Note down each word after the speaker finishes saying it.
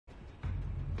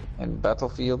in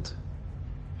Battlefield.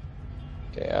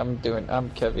 Okay, I'm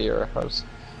Kevy or host.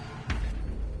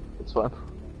 It's fine.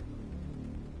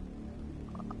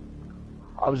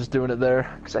 I was just doing it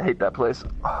there because I hate that place.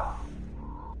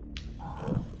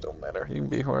 Don't matter. You can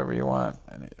be whoever you want,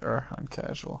 or I'm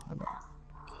casual.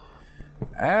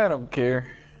 I don't care.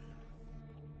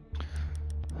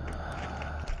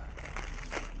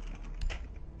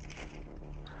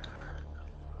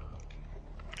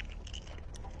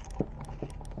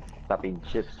 Stop eating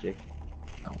chips, Jake.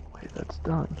 Oh wait, that's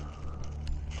done.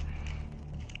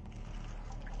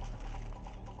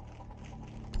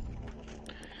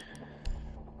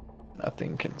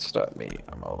 Nothing can stop me.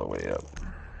 I'm all the way up.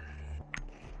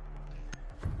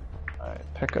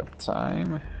 Alright, pickup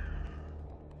time.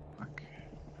 Okay.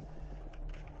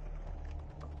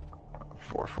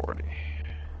 440.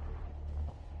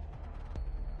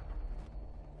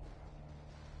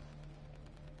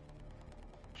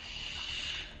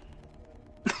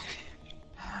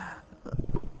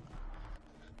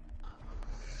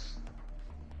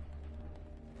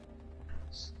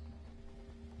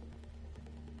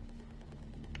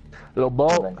 Little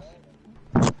ball.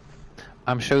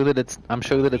 I'm sure that it's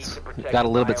got a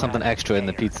little bit something extra in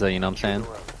the pizza, you know what I'm saying?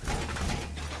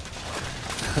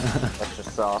 Extra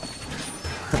sauce.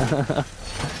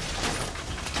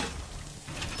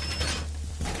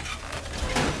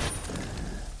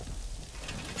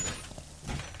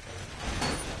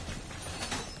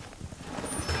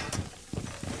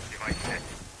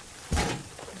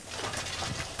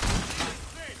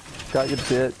 Got you,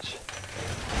 bitch.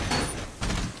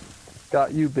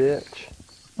 Got you, bitch.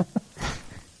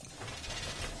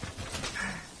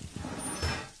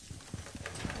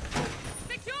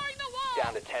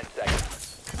 Down to 10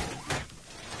 seconds.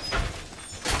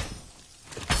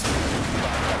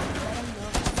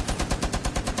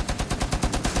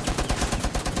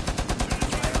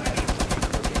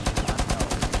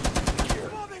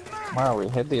 Wow, we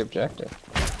hit the objective.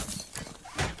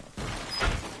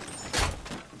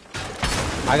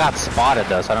 I got spotted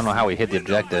though, so I don't know how we hit the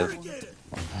objective.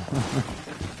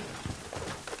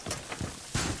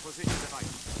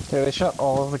 Okay, they shut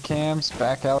all of the cams,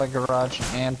 back alley, garage,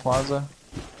 and plaza.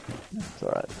 It's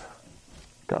alright.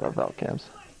 Got our Val cams.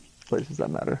 Places that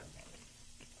matter.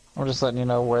 I'm just letting you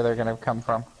know where they're gonna come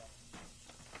from.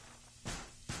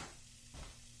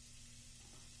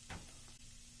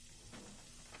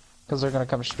 Because they're gonna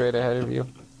come straight ahead of you.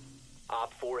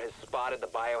 Op 4 has spotted the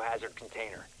biohazard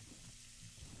container.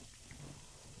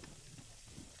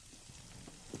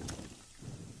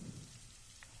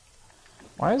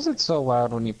 Why is it so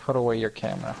loud when you put away your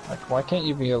camera? Like, why can't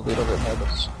you be a little bit more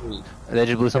discreet? They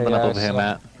just blew something Okay, up over here,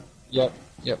 Matt. Yep,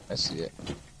 I see it.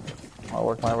 I'll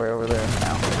work my way over there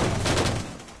now.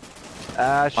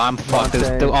 Ash, I'm fucked.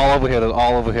 They're all over here. They're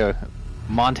all over here.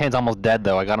 Montaigne's almost dead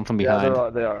though. I got him from behind. Yeah,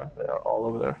 they are all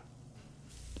over there.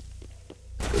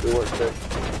 Good work there.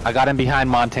 I got him behind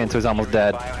Montaigne, so he's almost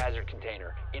dead. Biohazard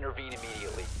container. Intervene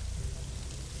immediately.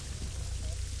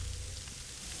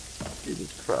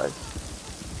 Jesus Christ.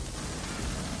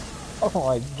 Oh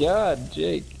my god,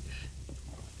 Jake.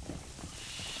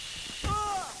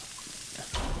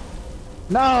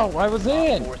 No, I was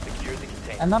in!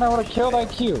 And then I would have killed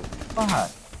IQ.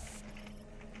 Fuck.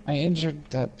 I injured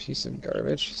that piece of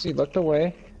garbage. See, looked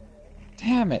away.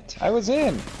 Damn it, I was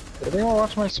in! Did anyone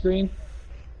watch my screen?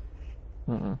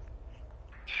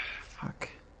 Fuck.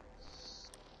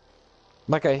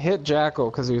 Like, I hit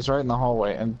Jackal because he was right in the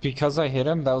hallway, and because I hit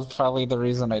him, that was probably the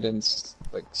reason I didn't,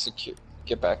 like,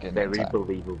 get back in Very time.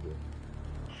 believable.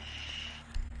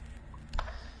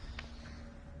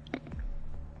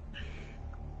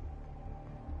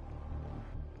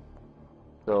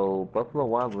 So, Buffalo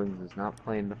Wild Wings is not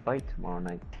playing the fight tomorrow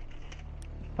night.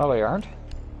 Oh, they aren't?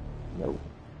 No.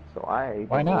 So I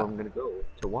Why don't know not? where I'm gonna go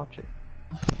to watch it.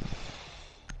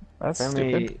 That's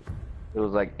Apparently, stupid. it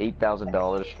was like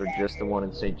 $8,000 for just the one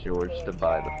in St. George to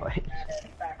buy the fight.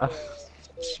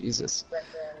 Jesus.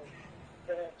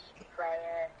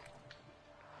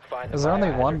 Find the Is there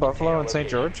only one biohazard Buffalo container in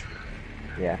St. location.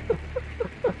 George? Yeah.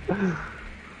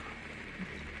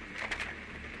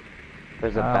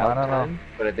 There's I about don't know. 10,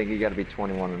 but I think you gotta be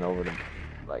 21 and over to,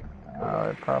 like...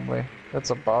 Probably.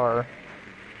 That's a bar.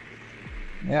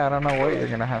 Yeah, I don't know what you're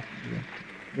gonna have to do.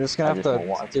 You're just gonna I have just won't to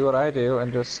watch. do what I do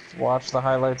and just watch the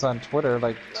highlights on Twitter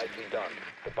like Nicely done.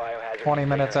 The biohazard 20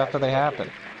 minutes container after has they been happen.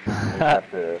 located. You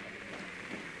have to...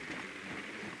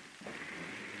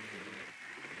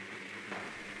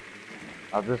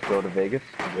 I'll just go to Vegas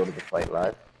and go to the fight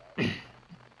live. 10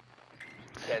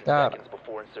 Got seconds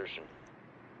before insertion.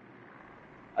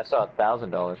 I saw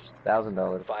 $1,000.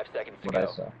 $1,000. 5 seconds to What go. I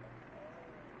saw.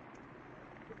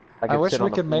 I wish sit we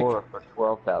on the could make- floor for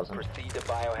 12,000. Proceed to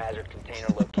biohazard container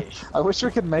location. I wish we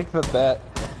could make the bet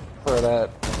for that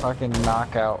fucking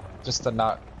knockout. Just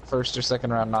the first or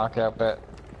second round knockout bet.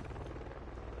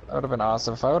 That would have been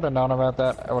awesome. If I would have known about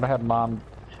that, I would have had Mom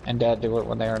and Dad do it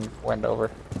when they were in Wendover.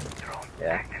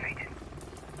 Yeah.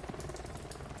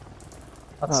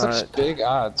 That's such Alright. big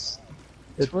odds.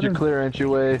 If you clear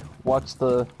entryway, watch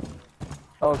the...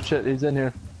 Oh shit, he's in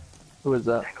here. Who is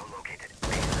that?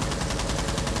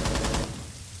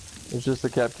 It's just the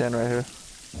cap can right here.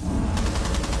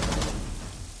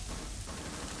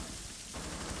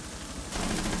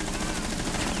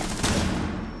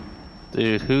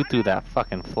 Dude, who threw that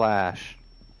fucking flash?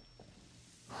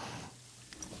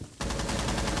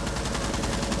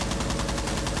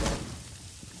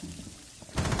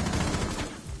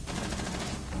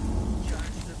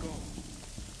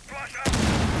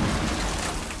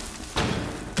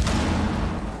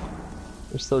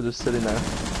 They're still just sitting there.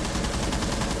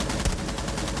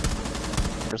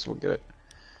 Guess we'll get it.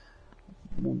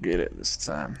 We'll get it this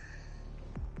time.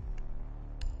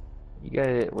 You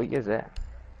guys, what you guys at?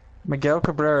 Miguel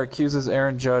Cabrera accuses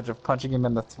Aaron Judge of punching him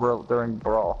in the throat during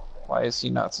brawl. Why is he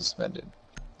not suspended?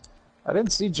 I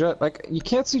didn't see Judge. Like, you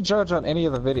can't see Judge on any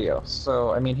of the videos.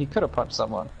 So, I mean, he could have punched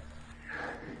someone.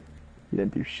 He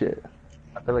didn't do shit.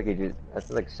 I feel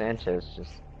like Sanchez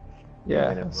just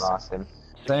Yeah. rocked him.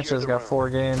 Sanchez got 4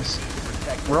 games.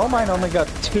 Romine only got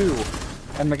 2.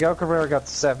 And Miguel Cabrera got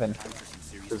 7.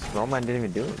 Because Roman didn't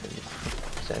even do anything.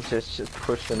 Sanchez just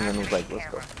pushed him and was like, let's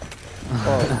go.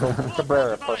 Oh,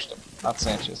 Cabrera pushed him, not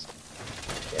Sanchez.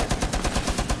 Yeah.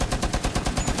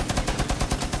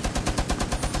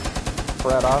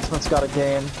 Brad Osmond's got a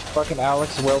game. Fucking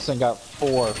Alex Wilson got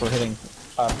 4 for hitting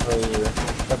top player.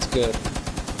 That's good.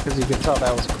 Because you could tell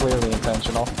that was clearly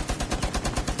intentional.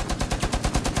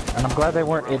 And I'm glad they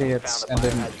weren't idiots and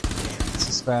didn't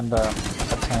suspend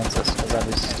Atlantis, because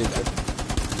that'd be stupid.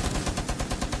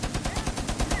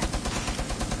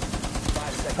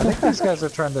 I think these guys are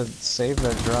trying to save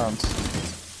their drones.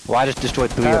 Well, I just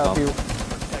destroyed 3 Kyle, of them.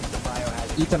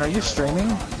 Ethan, are you streaming?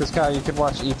 Because Kyle, you could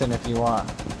watch Ethan if you want.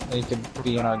 You could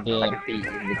be in our game. Beat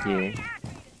in the game.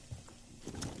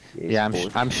 Yeah,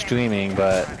 I'm streaming,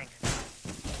 but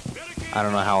I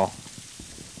don't know how.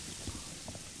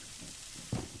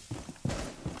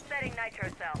 Setting nitro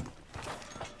cell.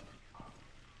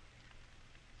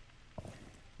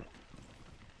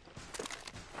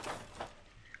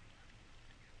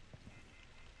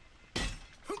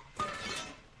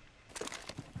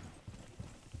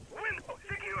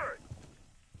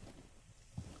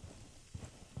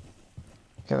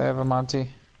 Okay, they have a Monty.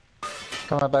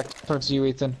 Coming back towards you,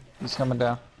 Ethan. He's coming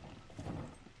down.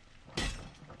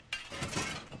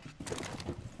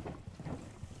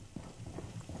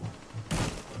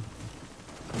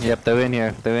 Yep, they're in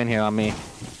here. They're in here on me.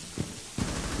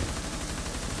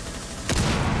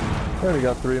 I already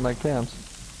got 3 of my cams.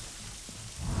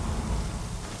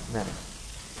 Nice.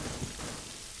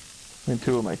 I mean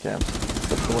 2 of my cams.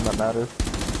 That's the one that matters.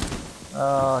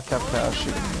 Oh, I kept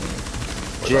shooting me.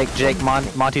 Jake,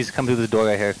 Monty's come through the door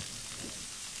right here.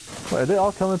 Wait, are they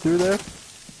all coming through there?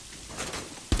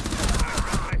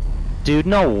 Dude,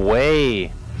 no way.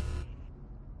 Dude,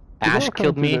 they're Ash all coming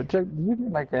killed through me. there. Check, did you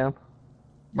get my cam?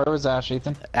 Where was Ash,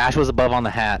 Ethan? Ash was above on the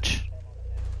hatch.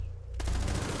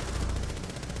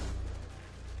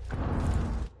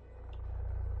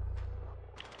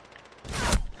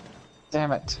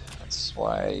 Damn it. That's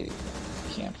why I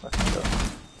can't fucking go.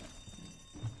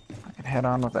 I can head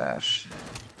on with Ash.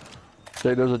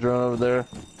 Jake, there's a drone over there.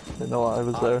 They know I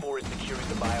was there. Op 4 is securing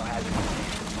the biohazard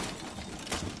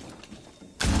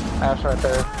container. Ash right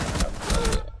there.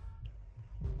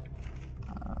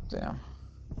 Oh, damn.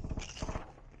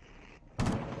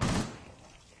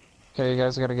 Okay, you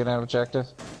guys gotta get an objective.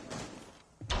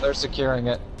 They're securing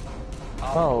it.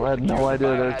 Oh, I had no idea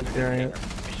they were securing it.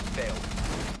 Mission failed.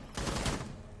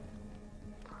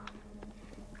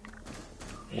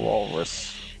 Walrus.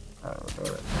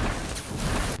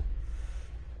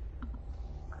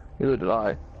 Neither did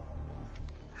I.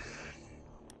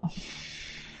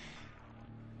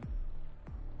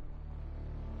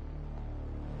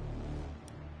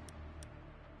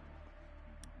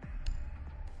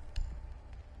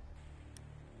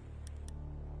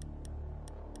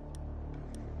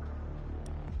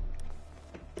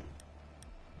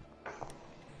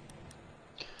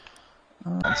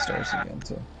 Oh, upstairs again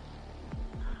too.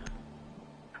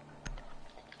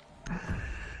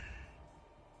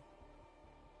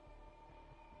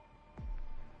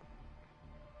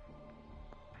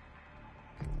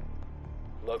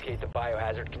 Locate the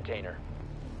biohazard container.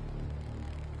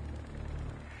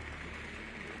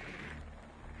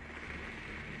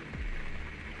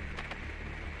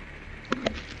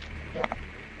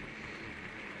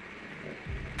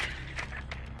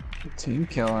 Team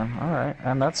killing. Alright,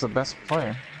 and that's the best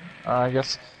player. I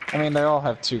guess, I mean, they all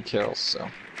have 2 kills, so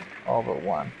all but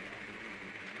 1.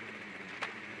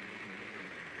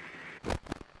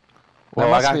 Well,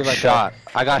 I must be got like shot.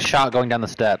 I got shot going down the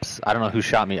steps. I don't know who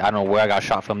shot me. I don't know where I got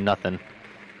shot from. Nothing.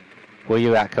 Where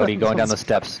you at, Cody? Going down the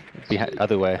steps.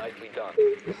 Other way. Nicely done.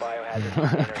 The biohazard container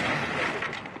has been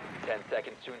detected. 10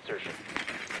 seconds to insertion.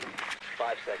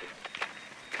 5 seconds.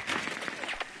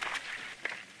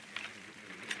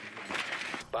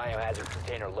 Biohazard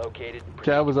container located.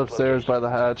 Chad was upstairs by the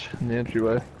hatch in the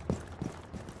entryway.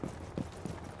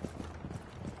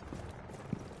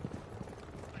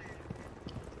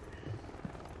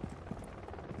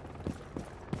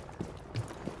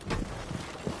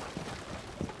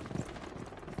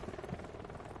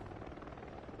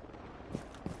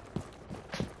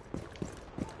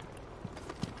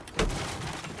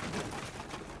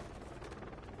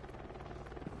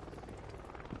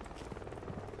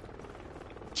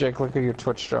 Jake, look at your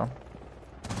Twitch drone.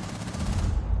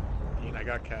 I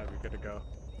got Cav, you're good to go.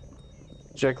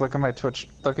 Jake, look at my Twitch.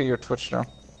 Look at your Twitch drone.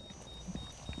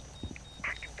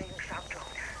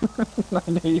 I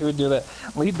knew you would do that.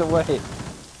 Lead the way.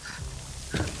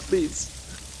 Please.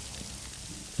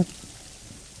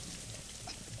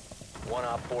 1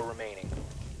 Op 4 remaining.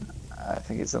 I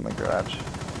think he's in the garage.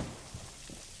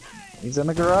 He's in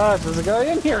the garage. There's a guy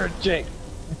in here, Jake.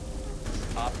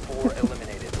 Op 4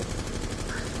 eliminated.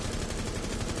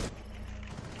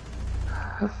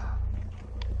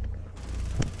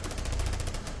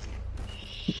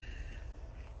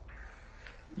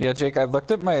 Yeah, Jake, I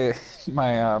looked at my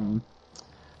I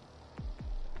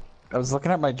was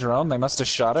looking at my drone. They must have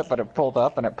shot it, but it pulled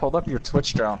up, and it pulled up your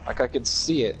Twitch drone. Like, I could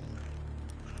see it.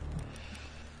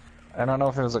 I don't know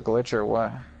if it was a glitch or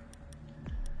what.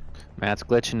 Matt's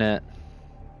glitching it.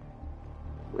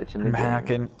 Glitching I'm the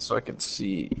hacking so I can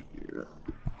see.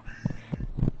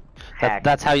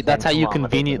 That's how you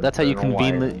conveniently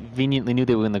wiring. conveniently knew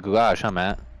they were in the garage, huh,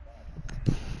 Matt?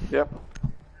 Yep.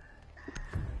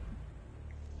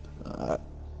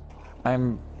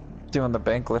 I'm doing the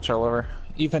bank glitch all over.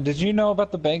 Ethan, did you know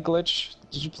about the bank glitch?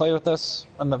 Did you play with us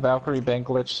on the Valkyrie bank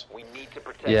glitch? We need to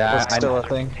protect Yeah, Was it still a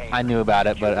thing? I knew about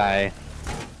it, but I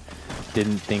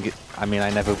didn't think it. I mean,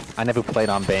 I never played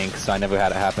on bank, so I never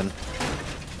had it happen.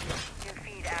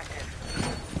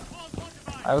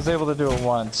 I was able to do it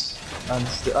once.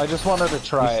 I just wanted to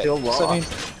try it. still So, I mean-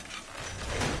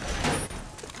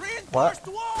 what?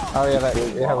 Oh yeah,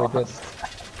 we did.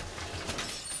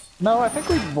 No, I think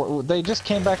they just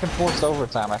came back and forced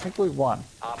overtime. I think we won.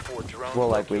 Op 4 drones Well,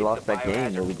 like we located lost the that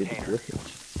game where we biohazard did the container.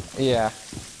 glitch. Yeah.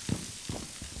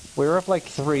 We were up like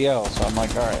 3-0, so I'm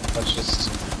like, alright, let's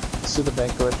just do the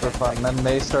bank glitch for fun. And then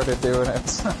they started doing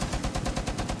it.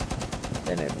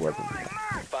 And it wasn't.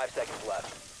 5 seconds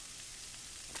left.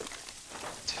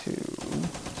 2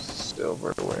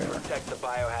 silver to whatever. Protect the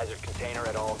biohazard container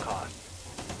at all costs.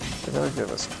 They gotta give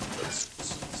us.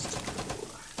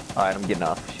 Alright, I'm getting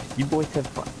off. You boys have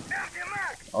fun.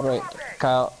 Alright,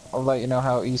 Kyle, I'll let you know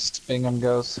how East Bingham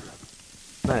goes.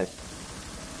 Nice.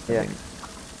 Yeah.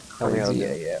 Tell me how Crazy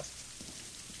it is. AF.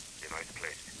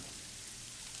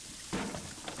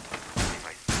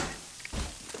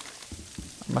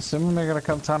 I'm assuming they're gonna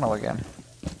come tunnel again.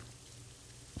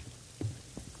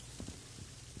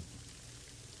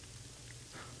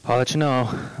 I'll let you know.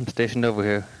 I'm stationed over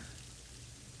here.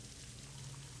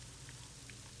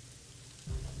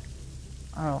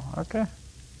 Oh, okay.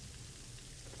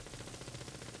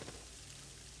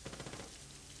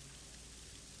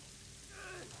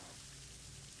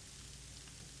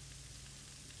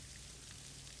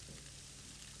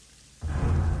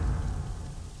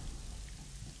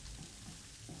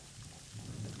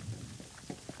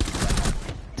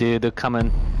 Dude, they're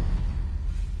coming.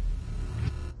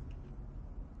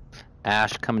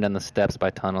 Ash coming down the steps by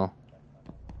tunnel.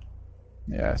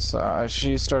 Yeah, I saw.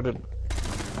 She started.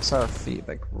 I saw her feet,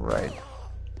 like, right.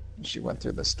 She went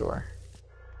through this door.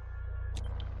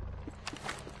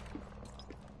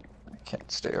 I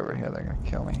can't stay over here, they're gonna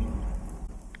kill me.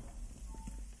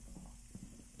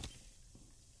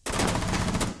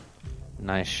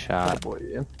 Nice shot. Boy,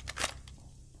 yeah.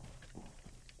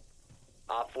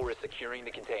 Op 4 is securing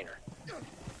the container.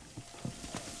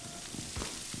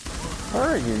 Where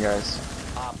are you guys?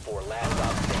 Op 4 last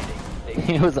op standing.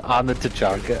 He was on the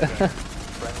Tachanka.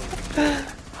 Friendly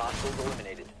victory. Hostiles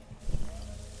eliminated.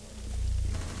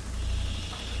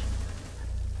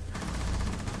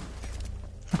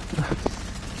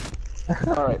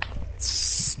 Alright.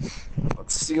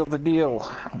 Let's seal the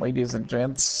deal, ladies and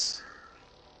gents.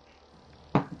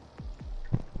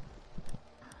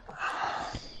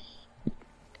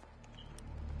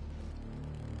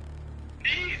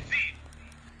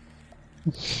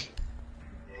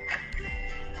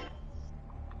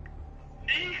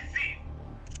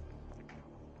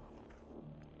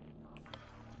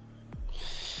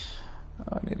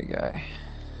 security guy.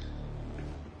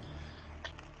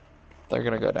 They're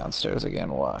gonna go downstairs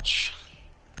again, watch.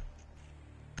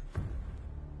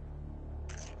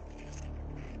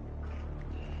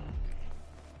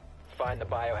 Find the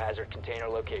biohazard container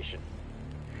location.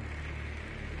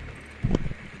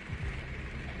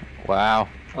 Wow.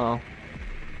 Oh.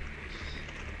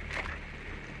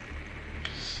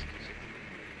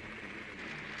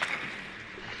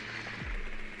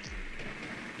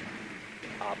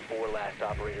 Op 4 last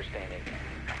operator standing.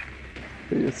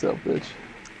 Be yourself, bitch.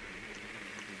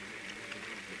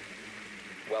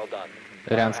 Well done.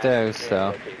 They're downstairs, Biohazard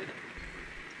so. container located.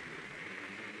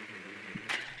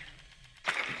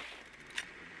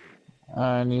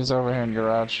 And he's over here in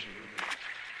garage.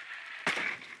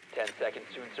 10 seconds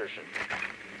to insertion.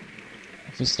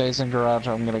 If he stays in garage,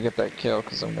 I'm gonna get that kill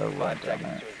because I'm gonna run 5 down seconds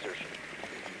there. to insertion.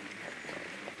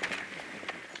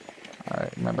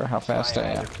 Alright, remember how fast I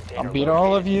am. Biohazard container I'll beat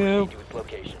all of located. you! Proceed to its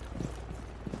location.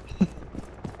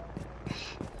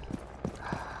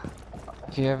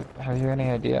 Have you any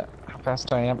idea how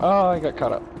fast I am? Oh, I got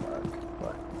caught up.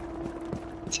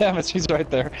 Damn it, she's right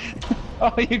there.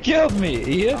 Oh, you killed me,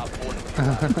 Ian! Op 4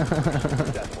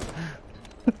 successful.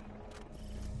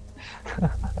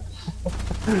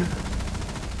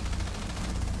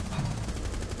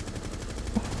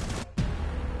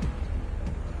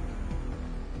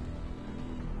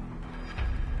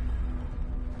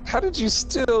 How did you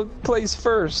still place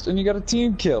first and you got a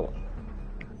team kill?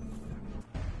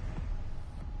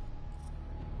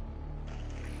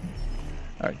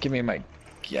 Alright, give me my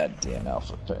goddamn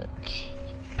alpha pick.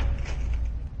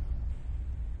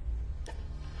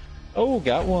 Oh,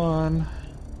 got one.